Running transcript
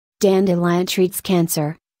Dandelion treats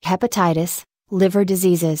cancer, hepatitis, liver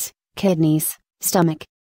diseases, kidneys, stomach.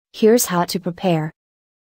 Here's how to prepare.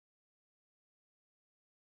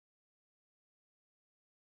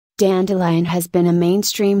 Dandelion has been a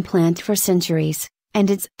mainstream plant for centuries,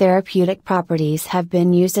 and its therapeutic properties have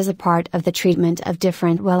been used as a part of the treatment of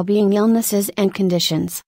different well-being illnesses and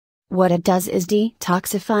conditions. What it does is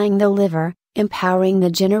detoxifying the liver, empowering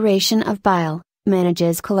the generation of bile,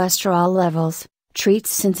 manages cholesterol levels,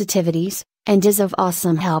 treats sensitivities, and is of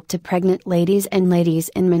awesome help to pregnant ladies and ladies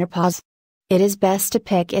in menopause. It is best to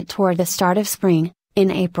pick it toward the start of spring,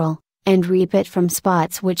 in April, and reap it from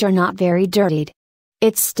spots which are not very dirtied.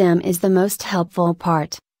 Its stem is the most helpful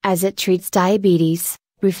part, as it treats diabetes,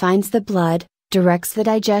 refines the blood, directs the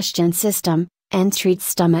digestion system, and treats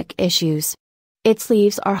stomach issues. Its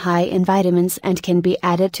leaves are high in vitamins and can be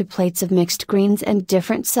added to plates of mixed greens and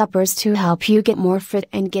different suppers to help you get more fit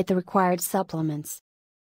and get the required supplements.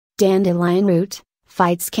 Dandelion root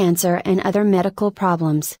fights cancer and other medical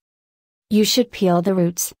problems. You should peel the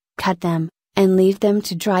roots, cut them, and leave them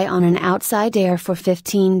to dry on an outside air for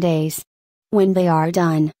 15 days. When they are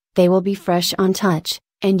done, they will be fresh on touch,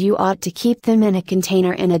 and you ought to keep them in a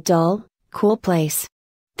container in a dull, cool place.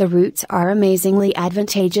 The roots are amazingly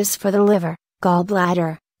advantageous for the liver,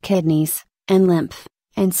 gallbladder, kidneys, and lymph,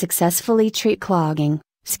 and successfully treat clogging,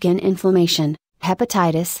 skin inflammation,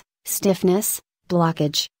 hepatitis, stiffness,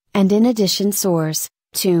 blockage, and in addition sores,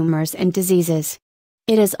 tumors and diseases.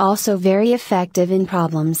 It is also very effective in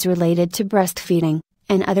problems related to breastfeeding,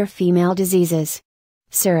 and other female diseases.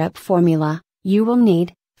 Syrup formula: you will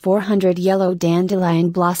need 400 yellow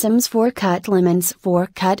dandelion blossoms, 4 cut lemons, 4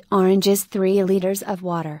 cut oranges, 3 liters of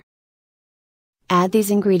water. Add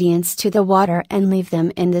these ingredients to the water and leave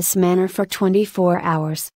them in this manner for 24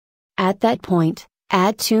 hours. At that point,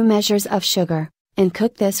 add 2 measures of sugar, and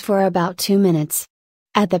cook this for about 2 minutes.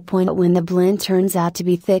 At the point when the blend turns out to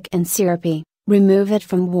be thick and syrupy, remove it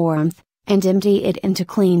from warmth, and empty it into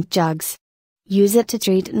clean jugs. Use it to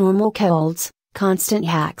treat normal colds, constant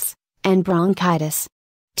hacks, and bronchitis.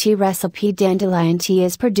 Tea recipe: dandelion tea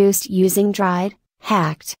is produced using dried,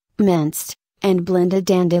 hacked, minced, and blended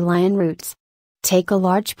dandelion roots. Take a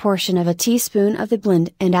large portion of a teaspoon of the blend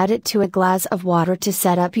and add it to a glass of water to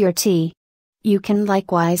set up your tea. You can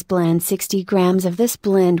likewise blend 60 grams of this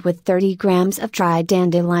blend with 30 grams of dried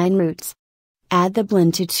dandelion roots. Add the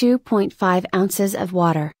blend to 2.5 ounces of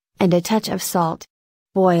water, and a touch of salt.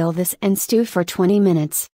 Boil this and stew for 20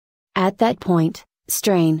 minutes. At that point,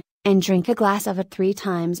 strain, and drink a glass of it 3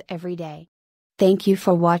 times every day. Thank you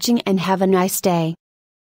for watching and have a nice day.